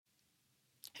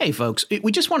Hey folks,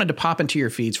 we just wanted to pop into your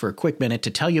feeds for a quick minute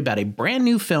to tell you about a brand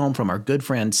new film from our good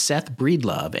friend Seth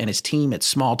Breedlove and his team at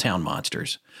Small Town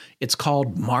Monsters. It's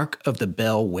called Mark of the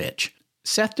Bell Witch.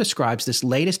 Seth describes this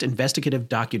latest investigative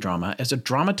docudrama as a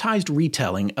dramatized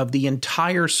retelling of the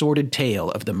entire sordid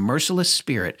tale of the merciless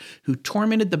spirit who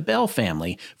tormented the Bell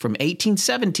family from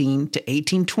 1817 to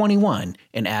 1821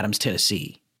 in Adams,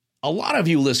 Tennessee. A lot of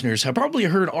you listeners have probably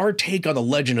heard our take on the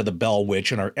legend of the Bell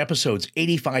Witch in our episodes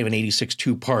 85 and 86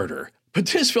 two-parter. But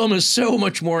this film is so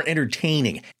much more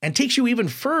entertaining and takes you even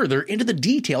further into the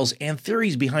details and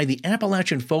theories behind the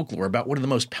Appalachian folklore about one of the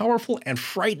most powerful and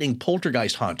frightening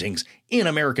poltergeist hauntings in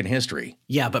American history.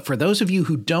 Yeah, but for those of you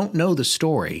who don't know the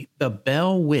story, the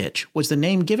Bell Witch was the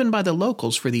name given by the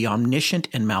locals for the omniscient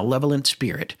and malevolent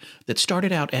spirit that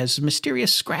started out as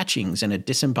mysterious scratchings and a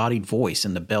disembodied voice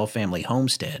in the Bell family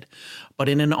homestead. But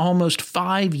in an almost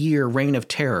 5-year reign of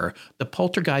terror, the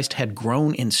poltergeist had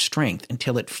grown in strength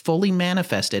until it fully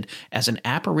manifested as an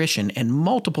apparition and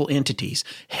multiple entities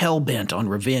hell-bent on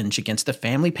revenge against the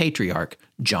family patriarch,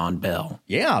 John Bell.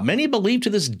 Yeah, many believe to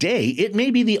this day it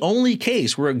may be the only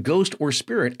case where a ghost or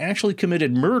spirit actually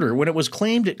committed murder when it was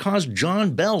claimed it caused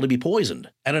John Bell to be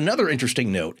poisoned. And another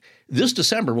interesting note, this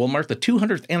December will mark the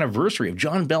 200th anniversary of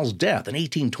John Bell's death in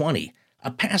 1820. A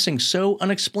passing so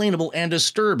unexplainable and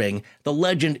disturbing, the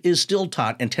legend is still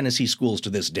taught in Tennessee schools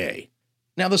to this day.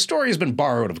 Now, the story has been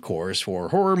borrowed, of course, for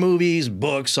horror movies,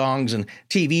 books, songs, and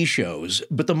TV shows,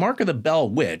 but The Mark of the Bell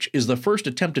Witch is the first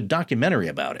attempted documentary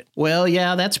about it. Well,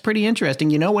 yeah, that's pretty interesting.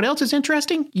 You know what else is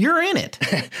interesting? You're in it.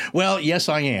 Well, yes,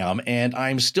 I am, and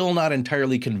I'm still not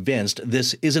entirely convinced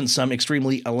this isn't some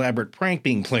extremely elaborate prank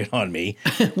being played on me.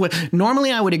 Well,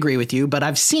 normally I would agree with you, but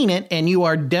I've seen it, and you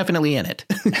are definitely in it.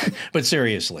 But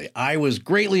seriously, I was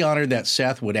greatly honored that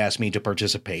Seth would ask me to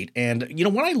participate, and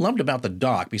what I loved about the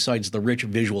doc, besides the rich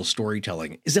visual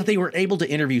storytelling, is that they were able to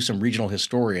interview some regional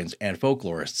historians and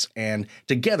folklorists, and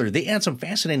together they add some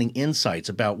fascinating insights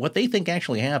about what they think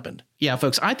actually happened. Yeah,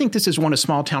 folks, I think this is one of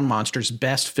Small Town Monsters'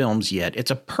 best films yet. It's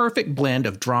a perfect blend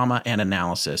of drama and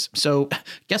analysis. So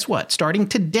guess what? Starting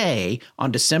today,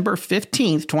 on December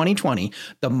 15th, 2020,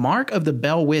 The Mark of the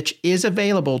Bell Witch is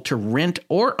available to rent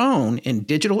or own in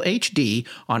digital HD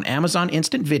on Amazon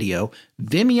Instant Video,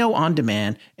 Vimeo On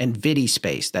Demand, and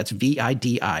VidiSpace. That's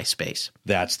VIDI space.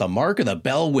 That's The Mark of the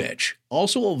Bell Witch.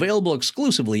 Also available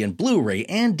exclusively in Blu-ray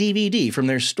and DVD from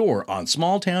their store on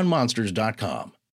smalltownmonsters.com.